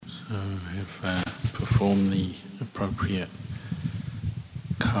have performed the appropriate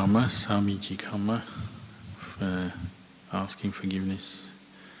karma, samiji karma, for asking forgiveness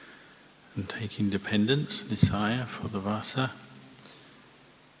and taking dependence, desire for the vasa.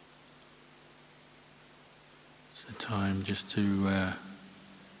 It's a time just to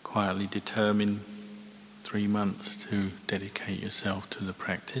quietly determine 3 months to dedicate yourself to the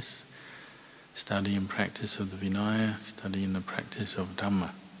practice, study and practice of the Vinaya, study and the practice of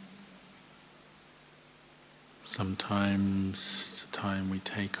Dhamma. Sometimes it's a time we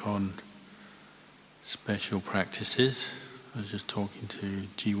take on special practices. I was just talking to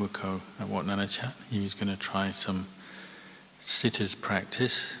Jiwako at Wat Nanachat. He was going to try some sitter's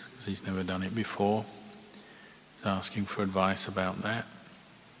practice because he's never done it before. He's asking for advice about that.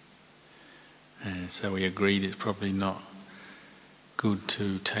 And so we agreed it's probably not good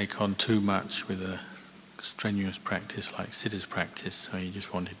to take on too much with a strenuous practice like sitter's practice. So he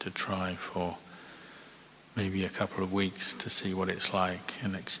just wanted to try for maybe a couple of weeks to see what it's like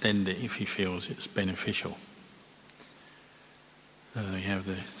and extend it if he feels it's beneficial. We have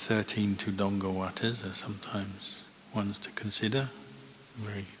the 13 Tudonga Watas are sometimes ones to consider. A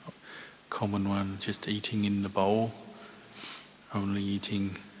very common one, just eating in the bowl, only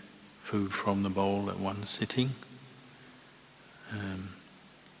eating food from the bowl at one sitting.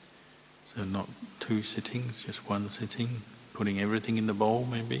 So not 2 sittings, just 1 sitting, putting everything in the bowl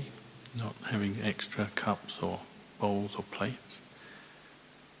maybe, not having extra cups or bowls or plates.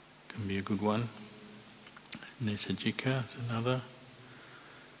 Can be a good one. Nesajika is another.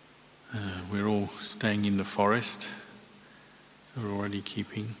 We're all staying in the forest, so we're already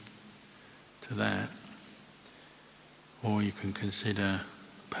keeping to that. Or you can consider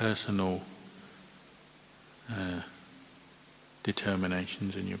personal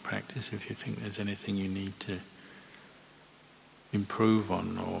determinations in your practice if you think there's anything you need to improve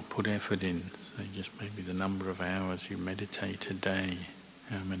on or put effort in. So just maybe the number of hours you meditate a day,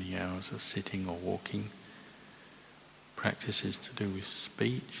 how many hours of sitting or walking. Practices to do with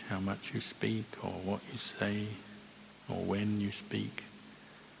speech, how much you speak or what you say or when you speak.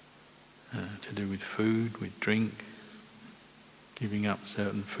 To do with food, with drink, giving up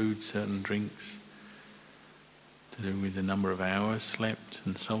certain food, certain drinks. To do with the number of hours slept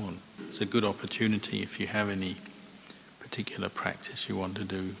and so on. It's a good opportunity if you have any particular practice you want to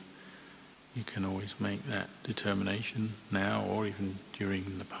do. You can always make that determination now or even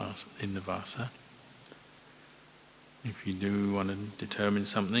during the past in the vasa. If you do want to determine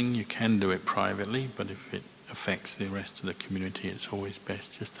something, you can do it privately, but if it affects the rest of the community, it's always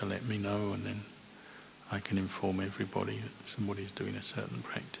best just to let me know, and then I can inform everybody that somebody's doing a certain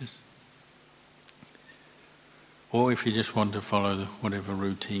practice. Or if you just want to follow whatever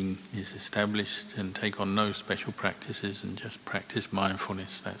routine is established and take on no special practices and just practice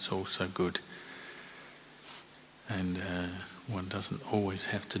mindfulness, that's also good. And one doesn't always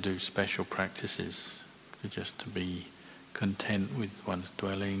have to do special practices, just to be content with one's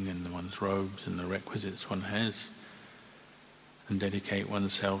dwelling and one's robes and the requisites one has, and dedicate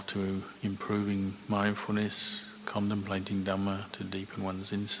oneself to improving mindfulness, contemplating Dhamma to deepen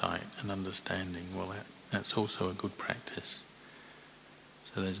one's insight and understanding. Well, that's also a good practice.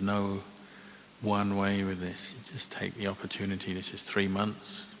 So there's no one way with this. You just take the opportunity. This is 3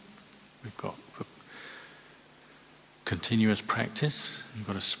 months. We've got continuous practice. We've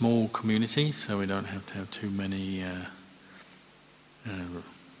got a small community, so we don't have to have too many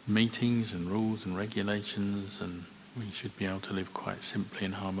meetings and rules and regulations, and we should be able to live quite simply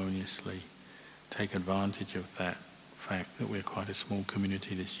and harmoniously. Take advantage of that fact that we're quite a small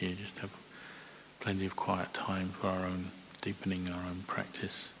community this year, just have plenty of quiet time for our own deepening our own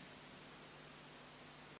practice.